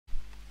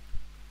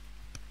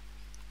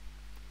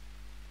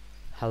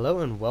Hello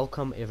and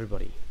welcome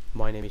everybody.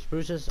 My name is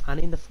Brutus, and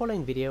in the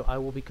following video I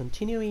will be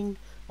continuing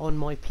on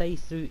my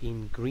playthrough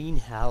in Green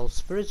Hell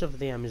Spirits of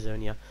the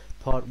Amazonia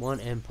Part 1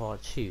 and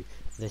Part 2.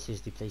 This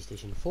is the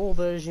PlayStation 4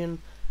 version,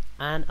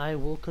 and I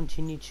will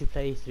continue to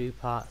play through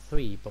Part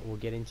 3, but we'll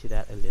get into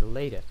that a little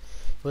later.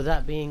 With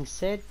that being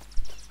said,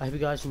 I hope you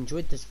guys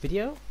enjoyed this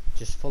video.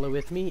 Just follow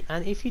with me,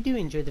 and if you do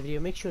enjoy the video,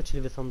 make sure to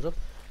leave a thumbs up,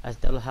 as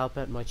that'll help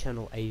out my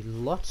channel a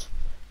lot.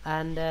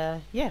 And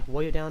yeah,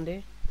 while you're down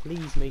there,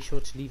 please make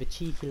sure to leave a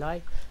cheeky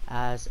like,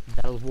 as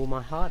that'll warm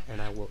my heart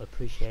and I will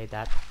appreciate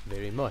that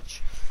very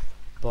much.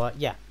 But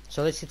yeah,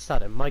 so let's get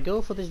started. My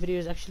goal for this video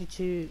is actually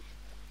to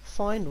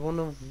find one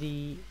of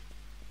the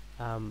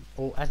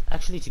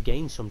actually to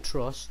gain some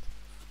trust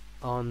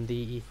on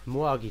the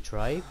Moagi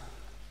tribe,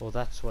 or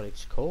that's what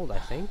it's called, I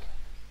think.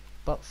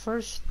 But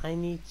first I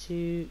need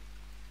to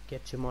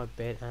get to my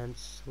bed and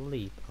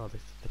sleep. Oh,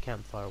 the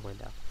campfire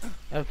went out.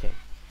 Okay,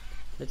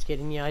 let's get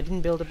in here. I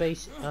didn't build a bed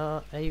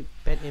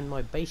in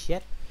my base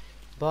yet,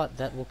 but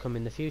that will come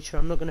in the future.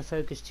 I'm not going to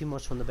focus too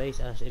much on the base,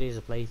 as it is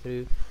a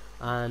playthrough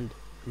and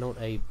not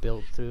a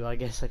build through, I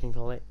guess I can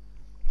call it.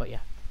 But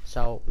yeah,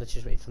 so let's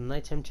just wait for the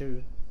night time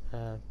to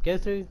go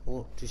through,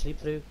 or to sleep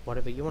through,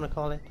 whatever you want to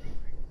call it.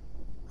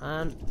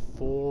 And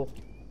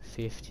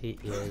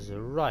 4:50 is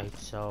right,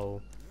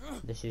 so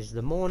this is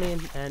the morning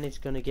and it's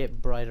going to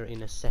get brighter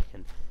in a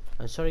second.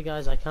 I'm sorry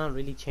guys, I can't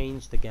really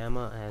change the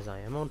gamma as I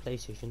am on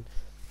PlayStation,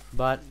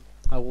 but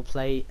I will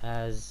play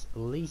as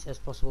least as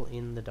possible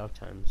in the dark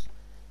times.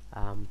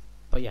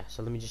 But yeah,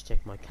 so let me just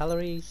check my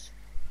calories.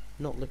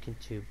 Not looking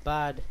too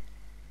bad.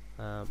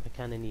 I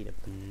kinda need a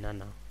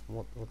banana.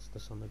 What's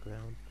this on the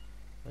ground?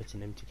 Oh, it's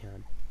an empty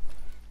can.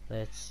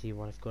 Let's see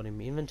what I've got in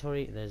my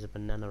inventory. There's a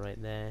banana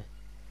right there.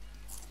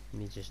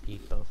 Let me just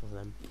eat both of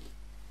them.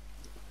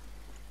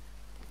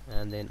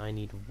 And then I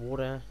need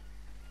water.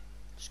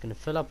 Just gonna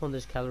fill up on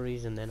those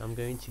calories, and then I'm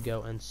going to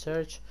go and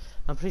search.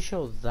 I'm pretty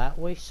sure that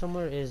way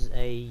somewhere is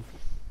a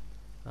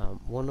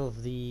one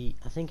of the,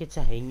 I think it's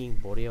a hanging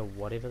body or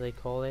whatever they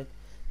call it,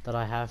 that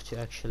I have to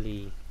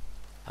actually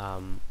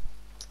burn,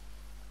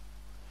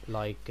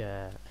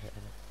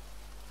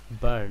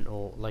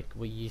 or like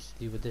we used to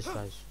do with this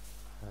guy's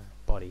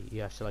body.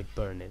 You have to like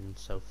burn it and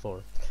so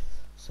forth.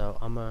 So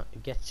I'm gonna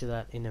get to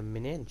that in a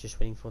minute. Just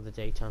waiting for the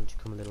daytime to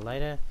come a little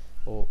later,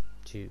 or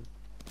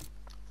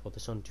for the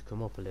sun to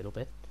come up a little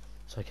bit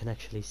so I can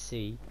actually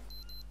see.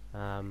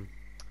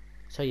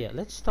 So yeah,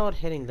 let's start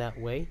heading that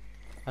way.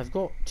 I've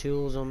got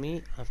tools on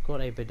me. I've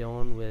got a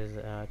bidon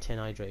with 10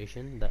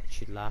 hydration that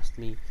should last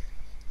me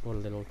for a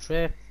little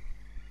trip.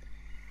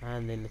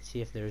 And then let's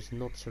see if there's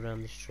nuts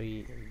around this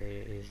tree. There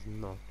is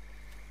not,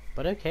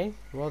 but okay,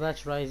 while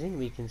that's rising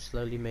we can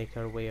slowly make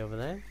our way over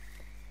there.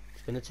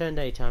 It's gonna turn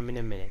daytime in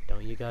a minute,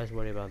 don't you guys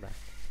worry about that.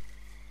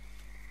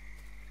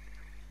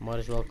 Might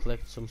as well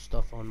collect some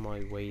stuff on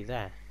my way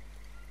there.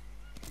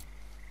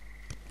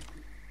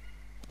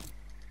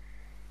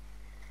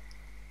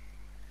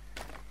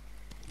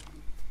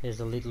 There's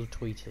the little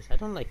tweeters. I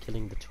don't like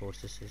killing the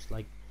tortoises.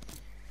 Like,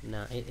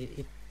 nah,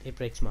 it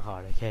breaks my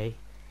heart. Okay.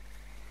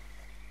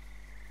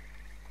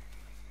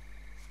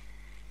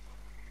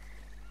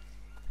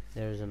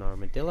 There's an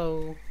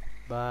armadillo,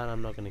 but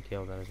I'm not gonna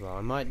kill that as well.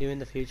 I might do in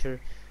the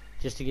future,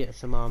 just to get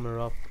some armor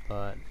up,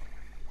 but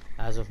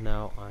as of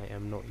now I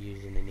am not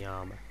using any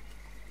armor.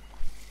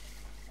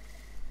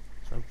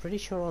 So I'm pretty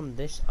sure on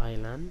this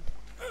island,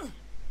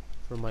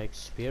 from my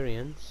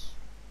experience,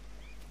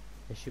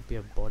 there should be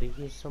a body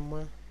here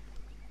somewhere.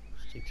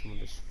 Let's take some of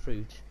this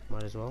fruit,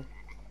 might as well.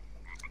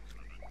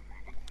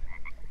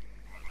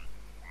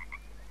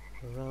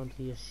 Around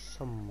here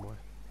somewhere.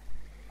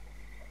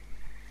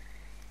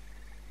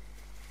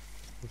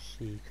 Let's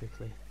see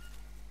quickly.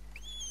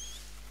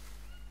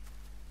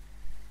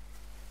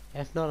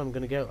 If not, I'm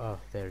gonna go. Oh,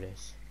 there it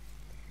is.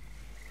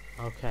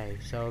 Okay,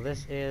 so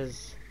this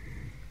is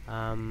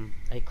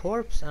a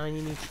corpse, and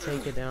you need to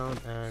take it down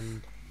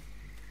and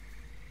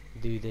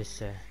do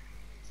this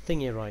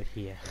thingy right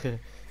here,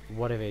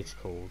 whatever it's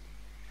called.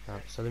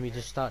 So let me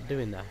just start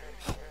doing that.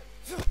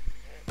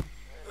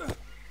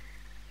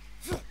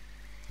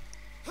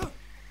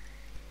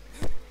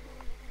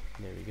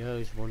 There we go.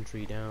 It's one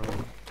tree down,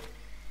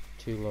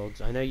 2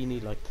 logs. I know you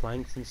need like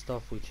planks and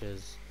stuff, which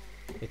is,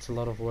 it's a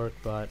lot of work,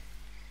 but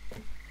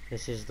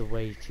this is the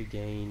way to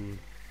gain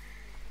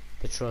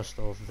the trust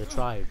of the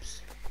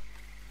tribes.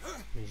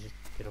 Let me just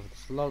get over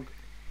this log.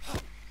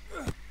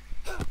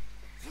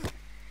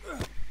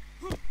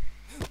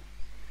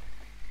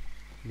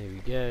 There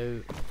we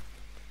go.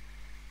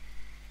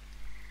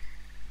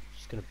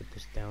 Just gonna put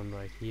this down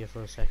right here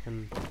for a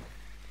second.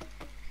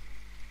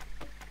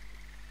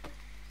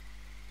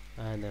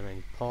 And then I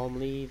need palm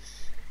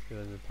leaves.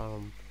 Here's the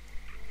palm.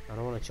 I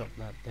don't want to chop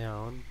that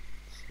down.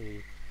 Let's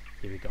see.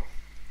 Here we go.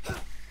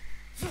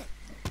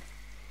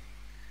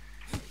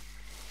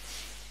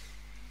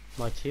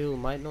 My tool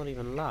might not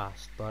even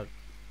last, but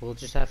we'll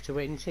just have to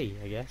wait and see,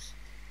 I guess.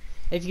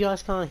 If you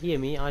guys can't hear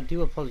me, I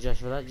do apologize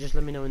for that. Just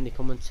let me know in the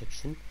comment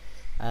section,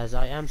 as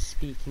I am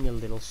speaking a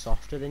little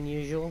softer than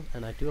usual,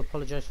 and I do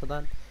apologize for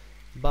that.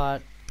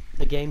 but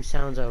the game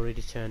sounds are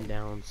already turned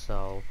down,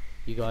 so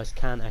you guys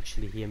can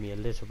actually hear me a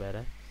little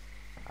better.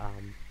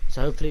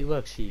 So hopefully it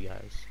works for you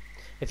guys.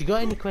 If you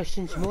got any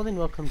questions, you're more than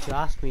welcome to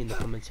ask me in the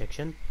comment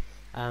section,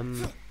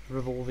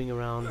 revolving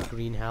around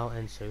green hell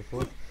and so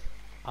forth.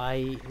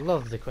 I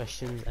love the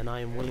questions and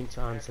I am willing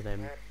to answer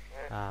them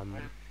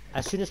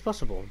as soon as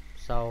possible.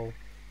 So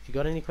if you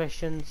got any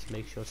questions,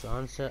 make sure to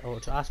answer or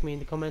to ask me in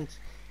the comments,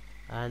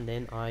 and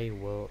then I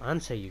will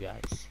answer you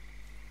guys.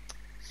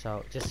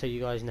 So just so you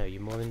guys know,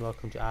 you're more than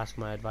welcome to ask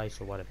my advice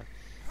or whatever.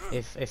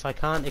 If I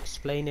can't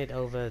explain it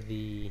over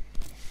the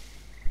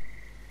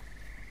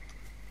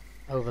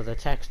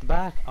text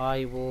back,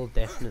 I will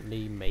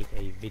definitely make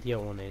a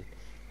video on it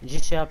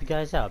just to help you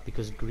guys out,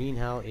 because Green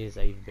Hell is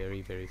a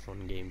very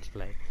fun game to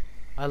play.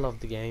 I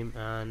love the game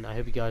and I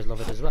hope you guys love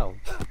it as well.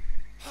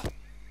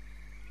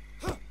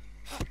 I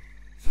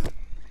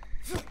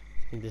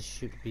think this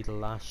should be the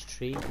last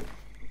tree,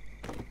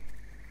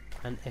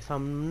 and if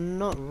I'm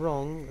not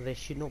wrong, there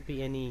should not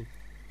be any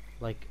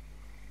like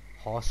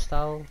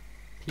hostile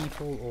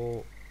people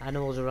or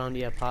animals around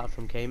here apart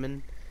from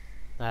Cayman.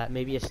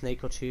 Maybe a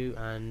snake or two,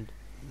 and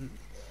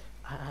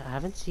I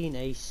haven't seen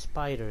a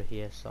spider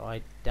here, so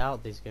I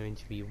doubt there's going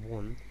to be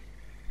one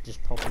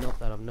just popping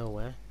up out of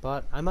nowhere,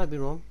 but I might be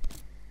wrong.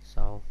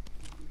 So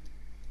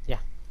yeah,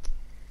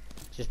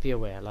 just be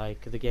aware,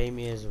 like the game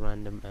is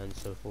random and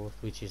so forth,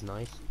 which is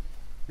nice.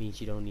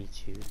 Means you don't need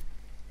to.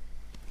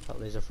 Oh,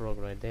 there's a frog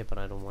right there, but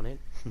I don't want it.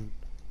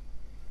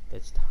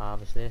 Let's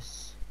harvest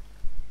this.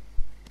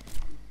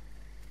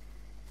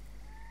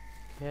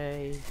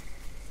 Okay,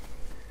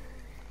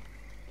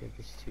 get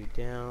this two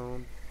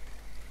down.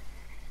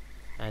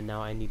 And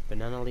now I need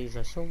banana leaves.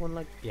 I saw one,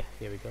 like, yeah,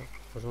 here we go.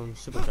 Was one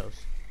super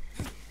close.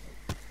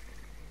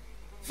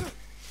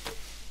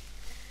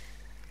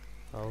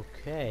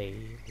 Okay,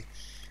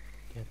 let's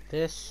get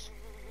this.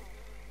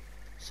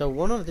 So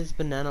one of these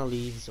banana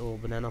leaves or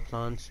banana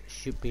plants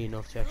should be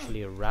enough to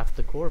actually wrap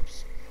the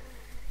corpse,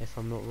 if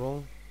I'm not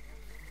wrong.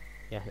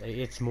 Yeah,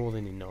 it's more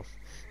than enough.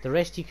 The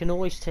rest you can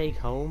always take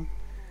home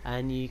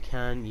and you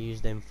can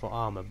use them for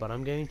armor, but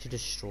I'm going to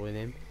destroy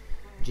them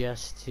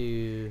just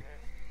to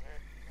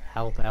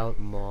help out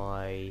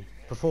my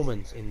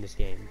performance in this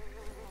game,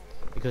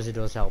 because it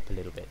does help a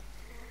little bit.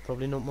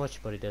 Probably not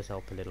much, but it does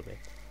help a little bit.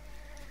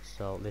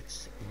 So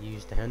let's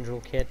use the hand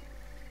drill kit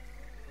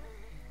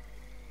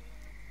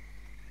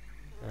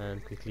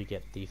and quickly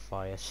get the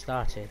fire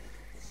started.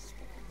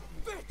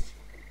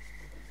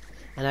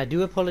 And I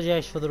do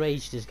apologize for the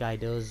rage this guy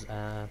does.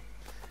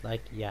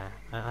 Like, yeah,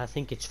 I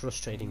think it's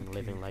frustrating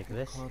living like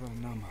this.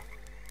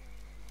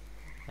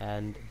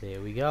 And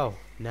there we go.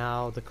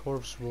 Now the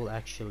corpse will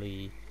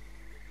actually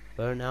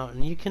burn out,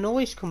 and you can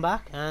always come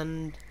back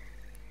and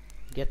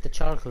get the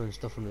charcoal and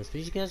stuff from this.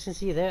 But as you guys can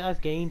see there,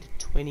 I've gained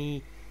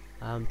 20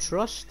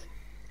 trust.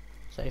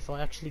 So if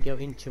I actually go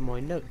into my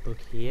notebook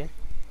here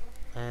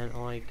and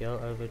I go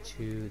over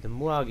to the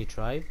Muagi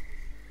tribe,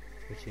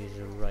 which is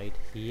right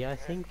here, I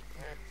think.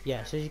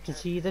 Yeah, so as you can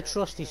see, the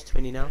trust is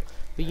 20 now,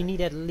 but you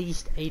need at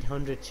least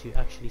 800 to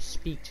actually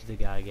speak to the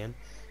guy again,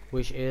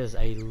 which is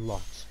a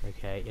lot.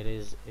 Okay,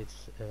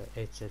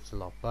 it's a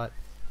lot, but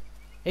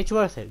it's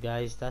worth it,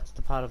 guys. That's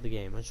the part of the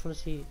game. I just want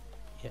to see.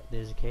 Yeah,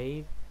 there's a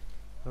cave.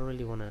 I don't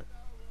really want to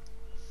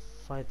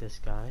fight this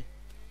guy,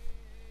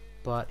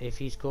 but if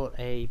he's got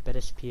a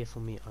better spear for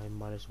me, I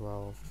might as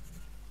well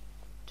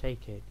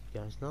take it.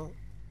 You guys know.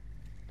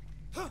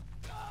 There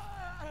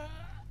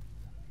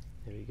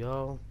we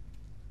go.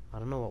 I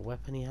don't know what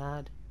weapon he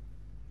had.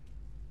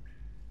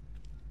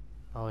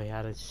 Oh, he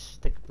had a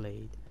stick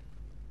blade.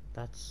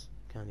 That's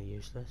kind of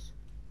useless.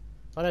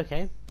 But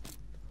okay.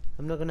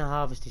 I'm not gonna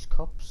harvest his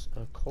corpse.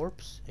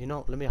 You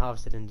know, let me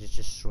harvest it and just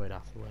destroy it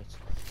afterwards,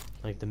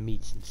 like the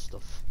meats and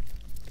stuff.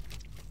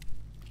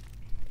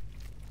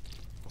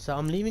 So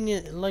I'm leaving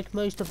it like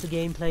most of the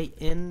gameplay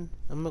in.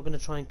 I'm not gonna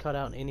try and cut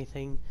out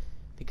anything,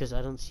 because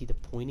I don't see the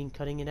point in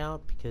cutting it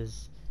out,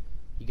 because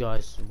you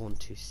guys want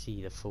to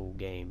see the full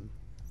game,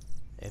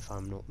 if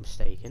I'm not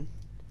mistaken.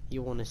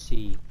 You want to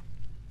see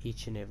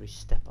each and every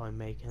step I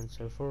make and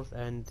so forth.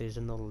 And there's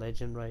another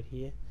legend right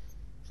here.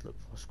 Let's look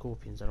for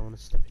scorpions. I don't want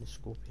to step in a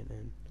scorpion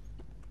and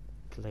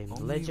claim the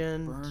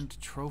legend. Only a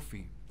burned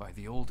trophy by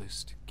the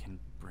oldest can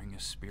bring a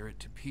spirit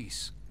to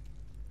peace.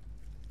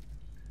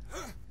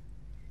 I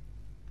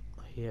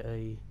hear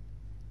a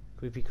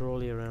creepy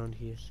crawly around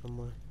here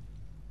somewhere.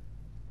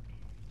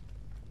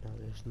 No,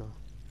 there's not.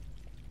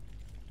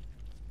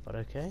 But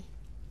okay,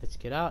 let's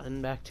get out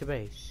and back to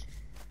base.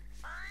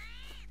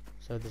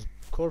 So this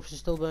corpse is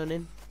still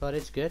burning, but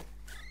it's good.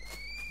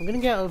 I'm gonna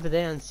get over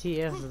there and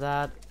see if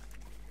that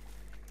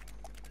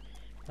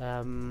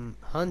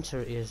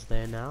hunter is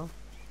there now,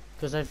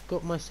 because I've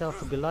got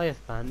myself a Goliath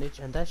bandage,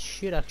 and that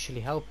should actually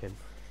help him,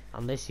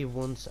 unless he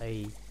wants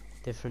a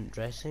different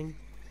dressing.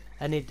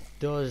 And it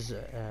does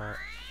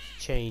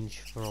change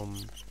from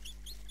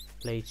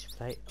blade to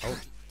blade. Oh,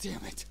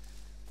 damn it!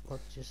 What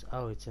just?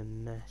 Oh, it's a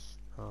nest.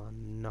 Oh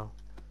no,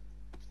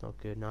 it's not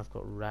good. Now I've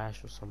got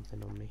rash or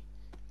something on me.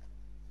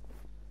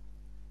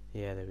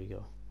 Yeah, there we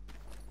go.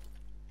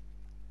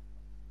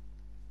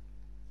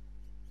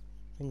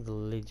 think the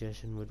lily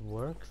dressing would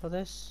work for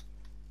this.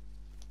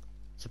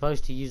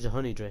 Supposed to use the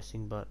honey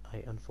dressing, but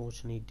I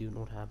unfortunately do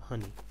not have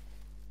honey,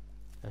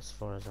 as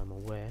far as I'm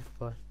aware.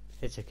 But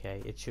it's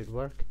okay, it should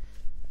work.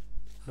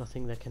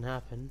 Nothing that can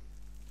happen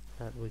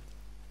that would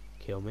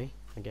kill me,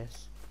 I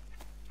guess.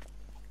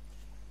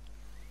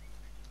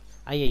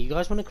 Ah yeah, you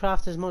guys want to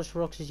craft as much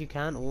rocks as you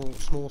can, or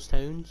small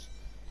stones,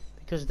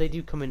 because they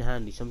do come in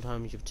handy.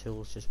 Sometimes your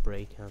tools just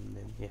break, and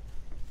then yeah.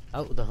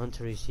 Oh, the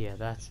hunter is here.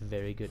 That's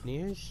very good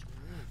news.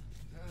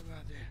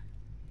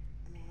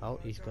 Oh,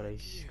 he's got a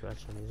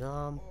scratch on his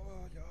arm.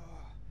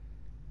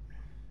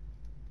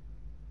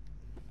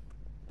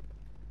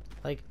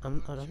 Like, I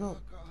don't know.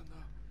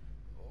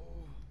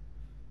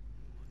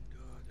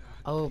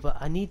 Oh, but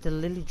I need the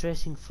lily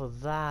dressing for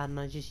that, and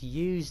I just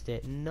used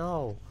it.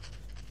 No.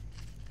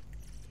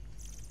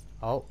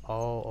 Oh, oh,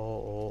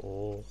 oh,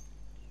 oh, oh.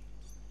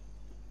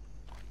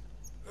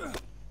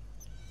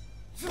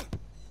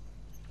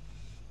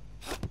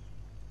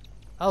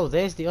 Oh,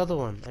 there's the other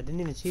one. I didn't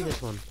even see this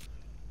one.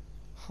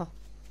 Huh.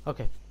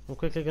 Okay, I'm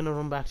quickly gonna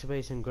run back to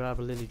base and grab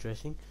a lily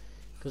dressing,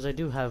 because I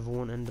do have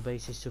one and the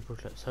base is super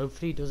close.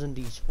 Hopefully it doesn't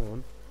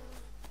despawn,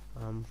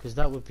 because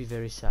that would be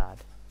very sad.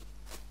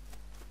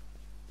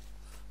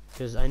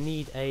 Because I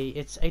need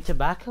it's a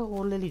tobacco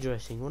or lily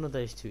dressing, one of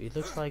those two. It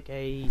looks like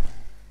a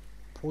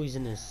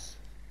poisonous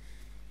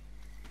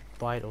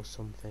bite or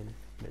something.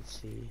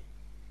 Let's see.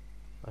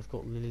 I've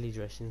got lily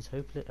dressings.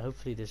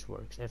 Hopefully this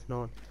works. If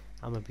not,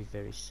 I'm gonna be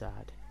very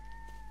sad.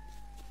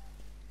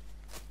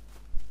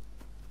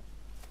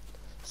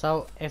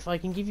 So if I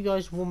can give you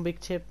guys one big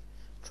tip,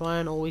 try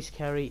and always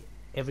carry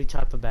every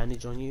type of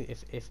bandage on you.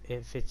 If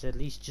it's at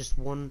least just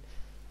one,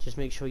 just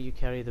make sure you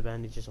carry the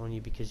bandages on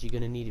you, because you're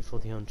gonna need it for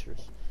the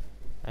hunters,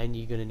 and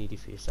you're gonna need it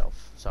for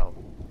yourself. So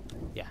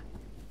yeah.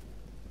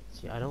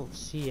 See, I don't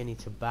see any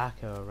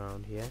tobacco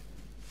around here,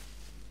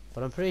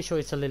 but I'm pretty sure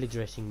it's a lily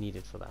dressing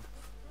needed for that.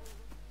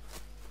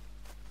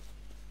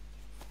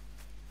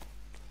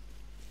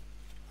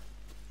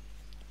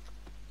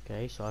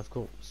 Okay, so I've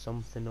got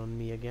something on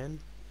me again.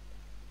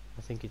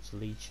 I think it's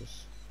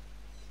leeches.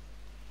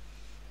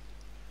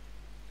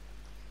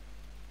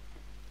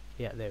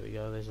 Yeah, there we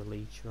go, there's a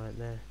leech right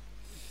there.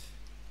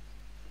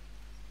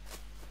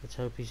 Let's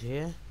hope he's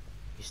here.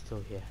 He's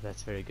still here,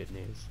 that's very good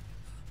news.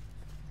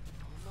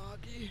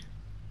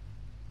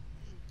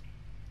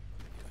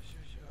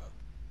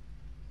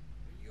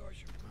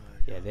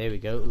 Yeah, there we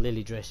go,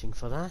 lily dressing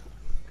for that.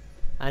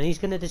 And he's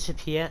gonna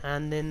disappear,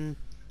 and then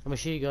I'm gonna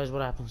show you guys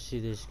what happens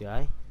to this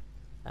guy.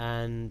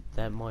 And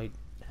that might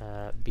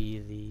be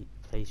the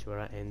place where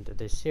I end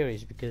this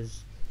series,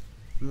 because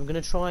I'm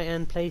gonna try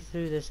and play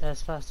through this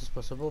as fast as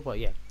possible. But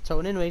yeah, so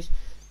anyways,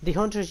 the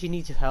hunters you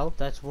need to help,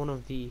 that's one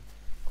of the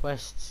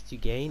quests to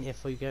gain.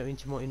 If we go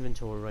into my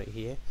inventory right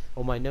here,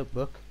 or my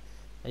notebook,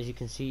 as you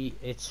can see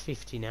it's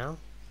 50 now.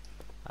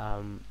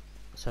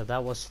 So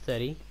that was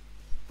 30,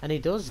 and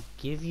it does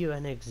give you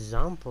an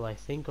example, I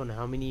think, on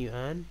how many you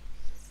earn.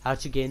 How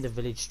to gain the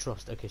village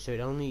trust. Okay, so it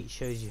only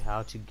shows you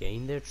how to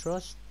gain their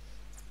trust.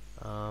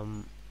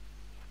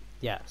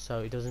 Yeah, so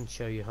it doesn't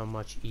show you how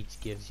much each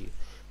gives you,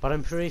 but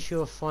I'm pretty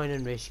sure find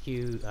and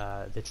rescue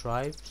the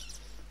tribes,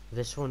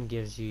 this one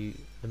gives you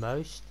the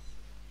most.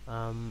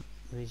 Let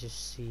me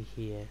just see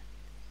here.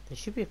 There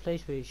should be a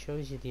place where it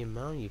shows you the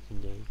amount you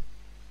can gain.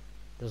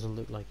 Doesn't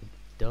look like it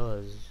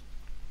does.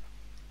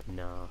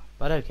 No,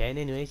 but okay. And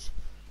anyways,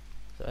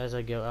 so as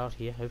I go out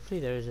here, hopefully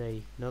there is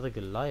another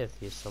Goliath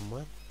here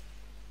somewhere.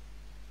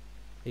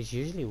 There's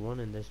usually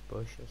one in this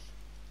bushes.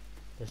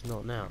 There's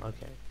not now.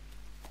 Okay.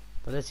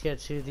 But let's get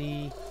to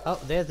the... Oh,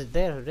 there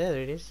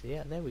it is.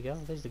 Yeah, there we go.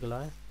 There's the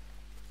Goliath.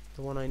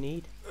 The one I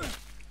need.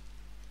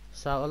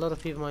 So, a lot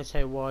of people might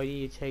say, why do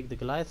you take the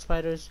Goliath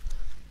spiders?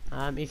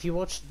 If you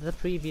watched the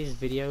previous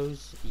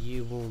videos,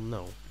 you will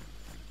know.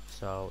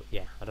 So,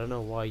 yeah. I don't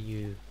know why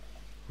you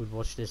would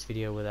watch this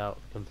video without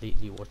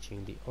completely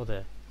watching the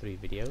other 3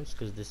 videos,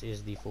 because this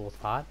is the 4th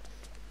part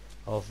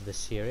of the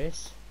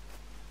series.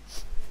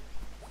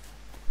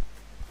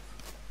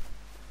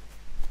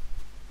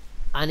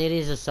 And it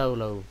is a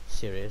solo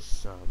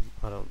series.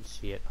 I don't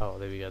see it. Oh,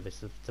 there we go.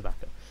 This is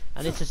tobacco,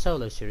 and it's a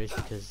solo series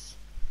because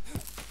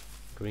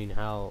Green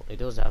Hell. It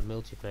does have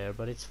multiplayer,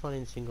 but it's fun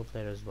in single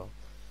player as well.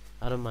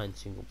 I don't mind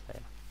single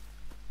player,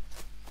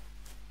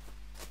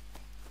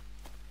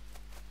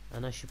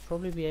 and I should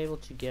probably be able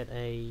to get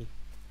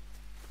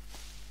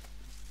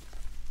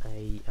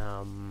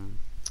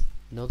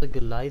another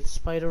Goliath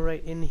spider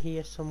right in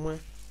here somewhere.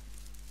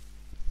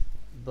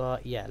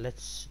 But yeah,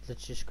 let's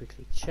just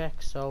quickly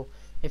check. So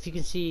if you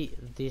can see,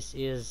 this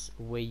is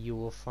where you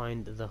will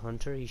find the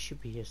hunter. He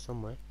should be here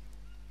somewhere.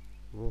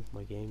 Oh,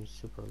 my game is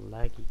super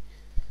laggy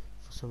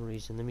for some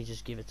reason. Let me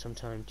just give it some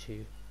time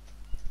to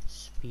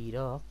speed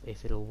up,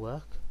 if it'll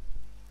work.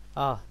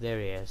 Ah, there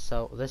he is.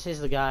 So this is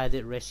the guy I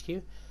did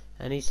rescue,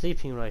 and he's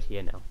sleeping right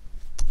here now,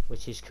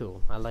 which is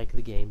cool. I like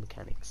the game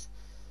mechanics.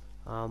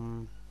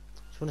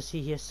 Just want to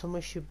see here.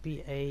 Somewhere should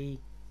be a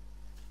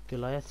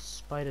Goliath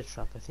spider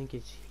trap. I think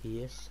it's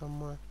here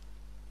somewhere.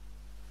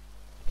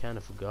 I kind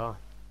of forgot.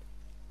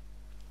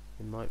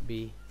 It might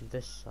be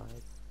this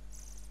side.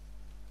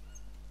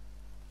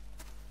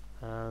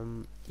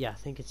 Yeah, I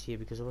think it's here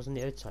because it was on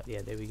the outside.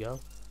 Yeah, there we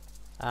go.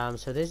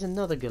 So there's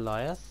another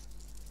Goliath,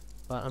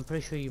 but I'm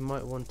pretty sure you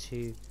might want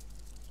to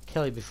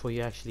kill it before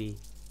you actually.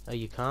 Oh,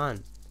 you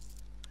can't.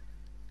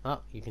 Oh,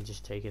 you can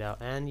just take it out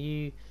and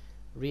you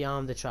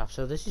rearm the trap.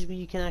 So this is where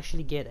you can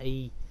actually get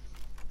a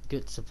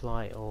good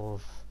supply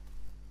of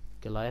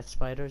Goliath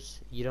spiders.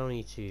 You don't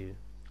need to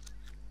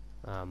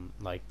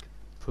like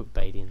put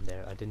bait in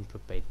there. I didn't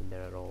put bait in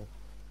there at all,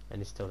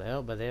 and it's still there.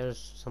 Oh, but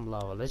there's some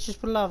lava. Let's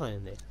just put lava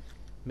in there.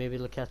 Maybe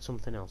it'll catch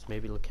something else.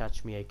 Maybe it'll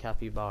catch me a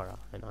capybara,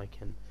 and I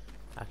can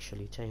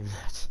actually tame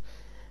that.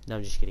 No,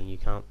 I'm just kidding. You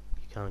can't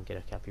get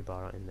a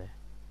capybara in there.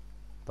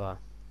 But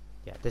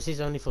yeah, this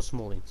is only for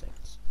small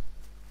insects.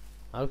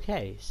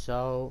 Okay,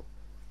 so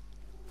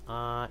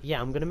yeah,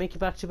 I'm gonna make it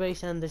back to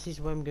base, and this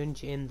is where I'm going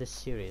to end this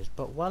series.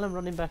 But while I'm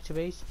running back to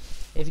base,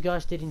 if you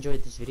guys did enjoy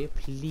this video,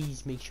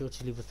 please make sure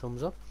to leave a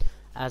thumbs up.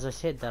 As I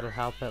said, that'll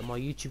help out my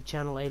YouTube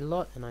channel a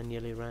lot, and I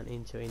nearly ran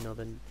into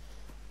another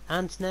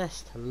ant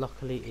nest.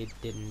 Luckily it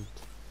didn't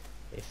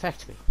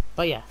affect me.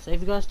 But yeah, so if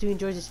you guys do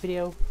enjoy this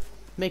video,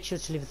 make sure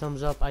to leave a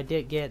thumbs up. I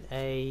did get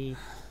a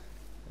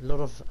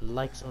lot of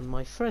likes on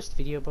my first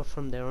video, but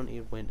from there on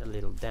it went a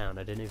little down.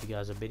 I don't know if you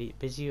guys are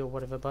busy or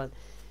whatever, but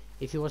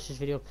if you watch this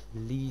video,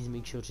 please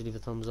make sure to leave a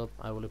thumbs up.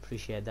 I will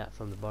appreciate that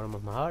from the bottom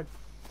of my heart.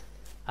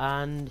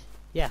 And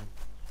yeah,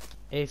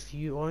 if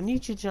you are new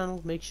to the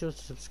channel, make sure to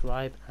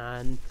subscribe,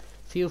 and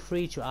feel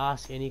free to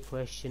ask any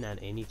question at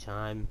any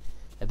time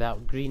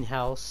about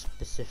greenhouse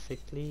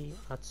specifically.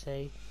 I'd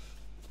say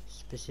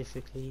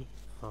specifically,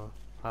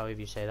 however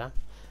you say that.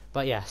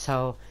 But yeah,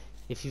 so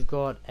if you've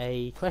got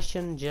a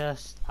question,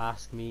 just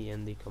ask me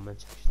in the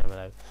comment section down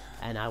below,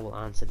 and I will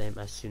answer them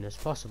as soon as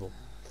possible.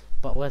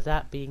 But with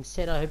that being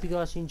said, I hope you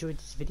guys enjoyed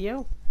this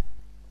video,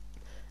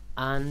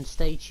 and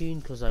stay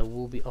tuned because I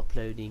will be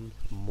uploading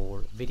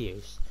more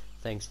videos.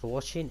 Thanks for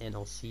watching, and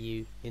I'll see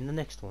you in the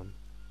next one.